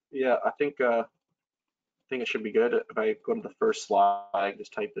 Yeah, I think it should be good. If I go to the first slide, I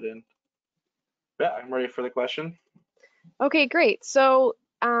just type it in. Yeah, I'm ready for the question. Okay, great. So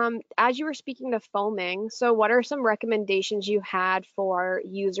as you were speaking to foaming, so what are some recommendations you had for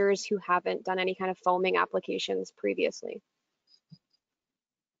users who haven't done any kind of foaming applications previously?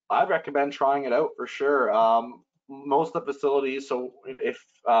 I'd recommend trying it out for sure. Most of the facilities, so if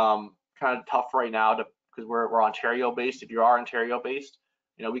kind of tough right now because we're Ontario based. If you are Ontario based,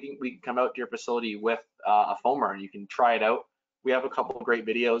 you know we can come out to your facility with a foamer and you can try it out. We have a couple of great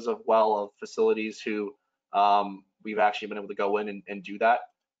videos of facilities who we've actually been able to go in and do that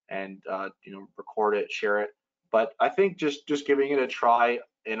and you know, record it, share it. But I think just giving it a try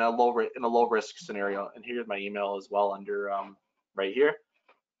in a low risk scenario. And here's my email as well under right here.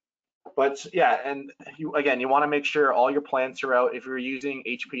 But yeah, and you want to make sure all your plants are out. If you're using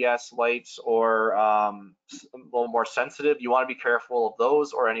HPS lights or a little more sensitive, you want to be careful of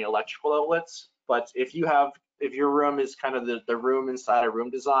those or any electrical outlets. But if your room is kind of the room inside a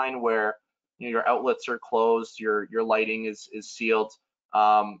room design where you know, your outlets are closed, your lighting is sealed,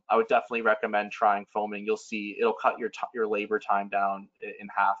 I would definitely recommend trying foaming. You'll see it'll cut your labor time down in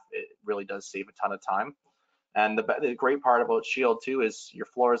half. It really does save a ton of time. And the great part about Shield too is your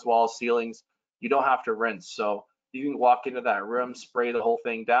floors, walls, ceilings, you don't have to rinse. So you can walk into that room, spray the whole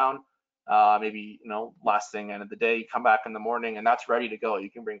thing down. Maybe, you know, last thing end of the day, you come back in the morning and that's ready to go.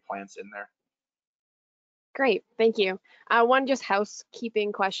 You can bring plants in there. Great, thank you. One just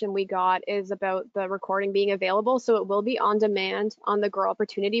housekeeping question we got is about the recording being available. So it will be on demand on the Grow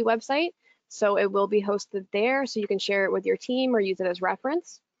Opportunity website. So it will be hosted there so you can share it with your team or use it as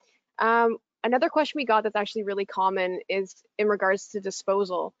reference. Another question we got that's actually really common is in regards to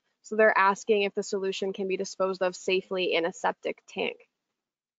disposal. So they're asking if the solution can be disposed of safely in a septic tank.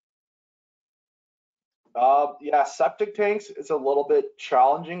 Yeah, septic tanks is a little bit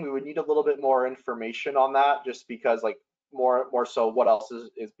challenging. We would need a little bit more information on that just because like more so what else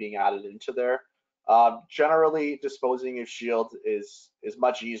is being added into there. Generally disposing of Shield is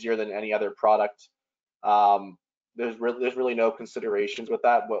much easier than any other product. There's really no considerations with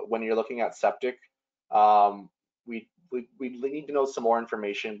that. When you're looking at septic, we need to know some more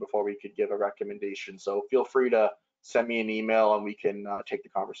information before we could give a recommendation. So feel free to send me an email and we can take the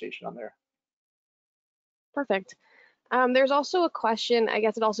conversation on there. Perfect. There's also a question, I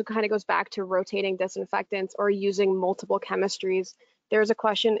guess it also kind of goes back to rotating disinfectants or using multiple chemistries. There's a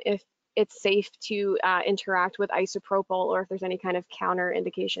question if it's safe to interact with isopropyl or if there's any kind of counter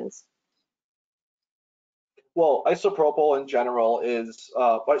indications. Well, isopropyl in general is,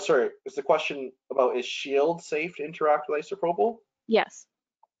 sorry, is the question about is Shield safe to interact with isopropyl? Yes.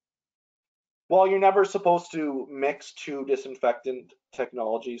 Well, you're never supposed to mix two disinfectant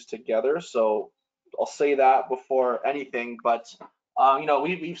technologies together, so I'll say that before anything. But you know,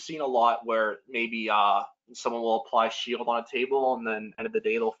 we've seen a lot where maybe someone will apply Shield on a table, and then end of the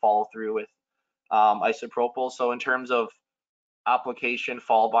day they'll follow through with isopropyl. So in terms of application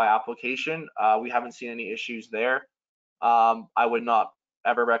followed by application, we haven't seen any issues there. I would not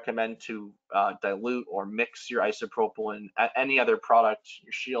ever recommend to dilute or mix your isopropyl and any other product,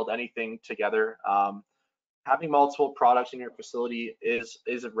 your Shield, anything together. Having multiple products in your facility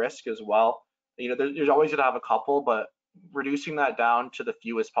is a risk as well. You know, there's always gonna have a couple, but reducing that down to the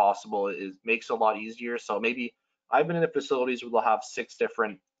fewest possible makes it a lot easier. So maybe I've been in the facilities where they'll have 6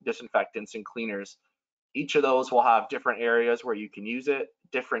 different disinfectants and cleaners. Each of those will have different areas where you can use it,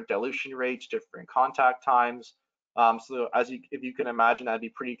 different dilution rates, different contact times. So if you can imagine, that'd be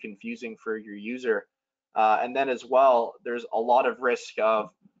pretty confusing for your user. And then as well, there's a lot of risk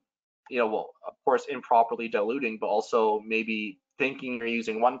of, you know, well, of course, improperly diluting, but also maybe thinking you're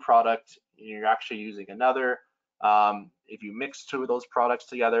using one product, you're actually using another. If you mix 2 of those products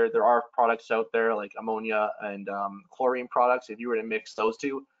together, there are products out there like ammonia and chlorine products. If you were to mix those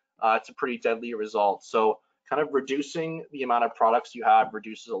 2, it's a pretty deadly result. So kind of reducing the amount of products you have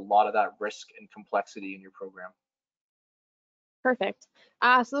reduces a lot of that risk and complexity in your program. Perfect.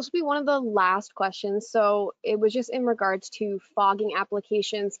 So this will be one of the last questions. So it was just in regards to fogging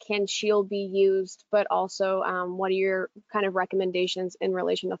applications. Can Shield be used? But also, what are your kind of recommendations in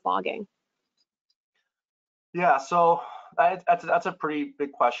relation to fogging? Yeah, so that's a pretty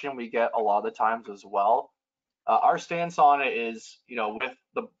big question we get a lot of the times as well. Our stance on it is, with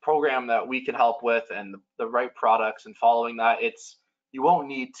the program that we can help with and the right products and following that, you won't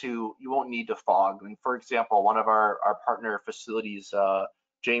need to fog. And for example, one of our partner facilities,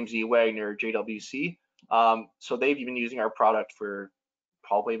 James E. Wagner, JWC, so they've been using our product for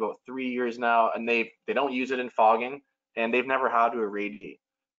probably about 3 years now, and they don't use it in fogging, and they've never had to irradiate.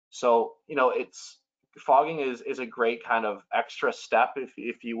 So it's fogging is a great kind of extra step,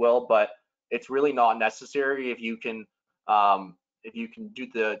 if you will, but it's really not necessary if you can do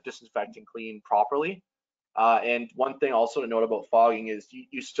the disinfect and clean properly. And one thing also to note about fogging is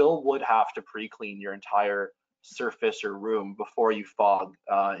you still would have to pre-clean your entire surface or room before you fog.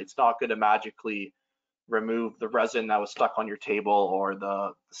 It's not going to magically remove the resin that was stuck on your table or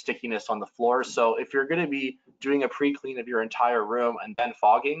the stickiness on the floor. So if you're going to be doing a pre-clean of your entire room and then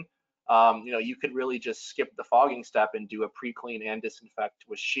fogging, you could really just skip the fogging step and do a pre-clean and disinfect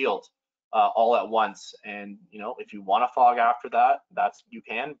with Shield all at once. And if you want to fog after that, you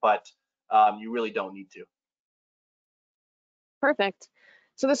can, but you really don't need to. Perfect.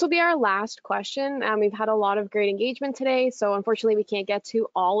 So this will be our last question. We've had a lot of great engagement today, so unfortunately we can't get to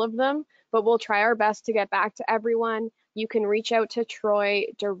all of them, but we'll try our best to get back to everyone. You can reach out to Troy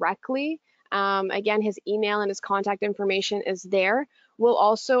directly. Again, his email and his contact information is there. We'll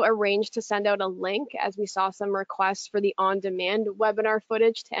also arrange to send out a link, as we saw some requests for the on-demand webinar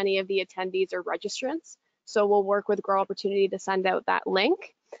footage to any of the attendees or registrants. So we'll work with Grow Opportunity to send out that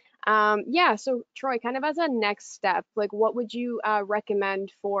link. Yeah, so Troy, kind of as a next step, like what would you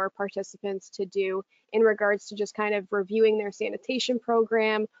recommend for participants to do in regards to just kind of reviewing their sanitation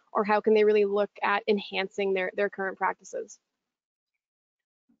program, or how can they really look at enhancing their current practices?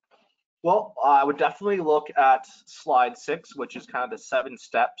 Well, I would definitely look at slide 6, which is kind of the 7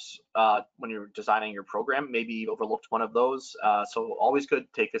 steps when you're designing your program. Maybe you overlooked one of those. So always good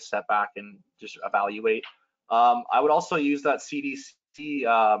to take a step back and just evaluate. I would also use that CDC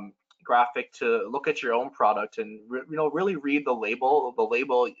graphic to look at your own product and really read the label. The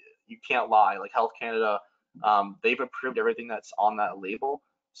label, you can't lie. Like Health Canada, they've approved everything that's on that label.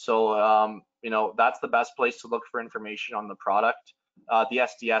 So that's the best place to look for information on the product. The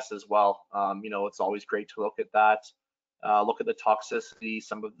SDS as well. It's always great to look at that. Look at the toxicity,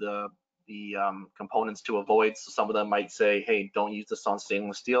 some of the components to avoid. So some of them might say, hey, don't use this on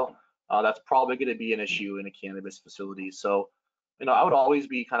stainless steel. That's probably going to be an issue in a cannabis facility. So, I would always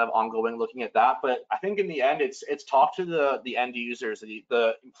be kind of ongoing looking at that. But I think in the end, it's talk to the end users,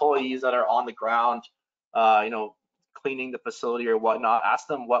 the employees that are on the ground, cleaning the facility or whatnot. Ask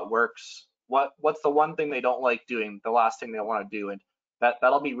them what works. What's the one thing they don't like doing, the last thing they want to do, and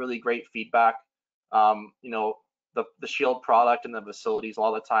that'll be really great feedback. The Shield product and the facilities, a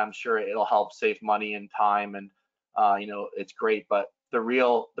lot of the time, sure, it'll help save money and time, and it's great, but the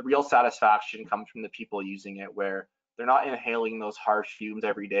real satisfaction comes from the people using it, where they're not inhaling those harsh fumes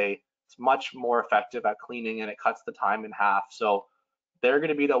every day. It's much more effective at cleaning, and it cuts the time in half. So they're going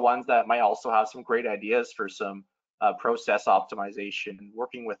to be the ones that might also have some great ideas for some process optimization.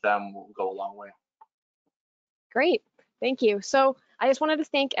 Working with them will go a long way. Great, thank you. So I just wanted to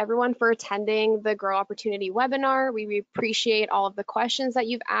thank everyone for attending the Grow Opportunity webinar. We appreciate all of the questions that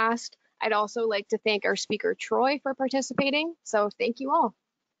you've asked. I'd also like to thank our speaker, Troy, for participating. So thank you all.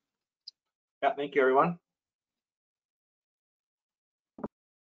 Yeah, thank you, everyone.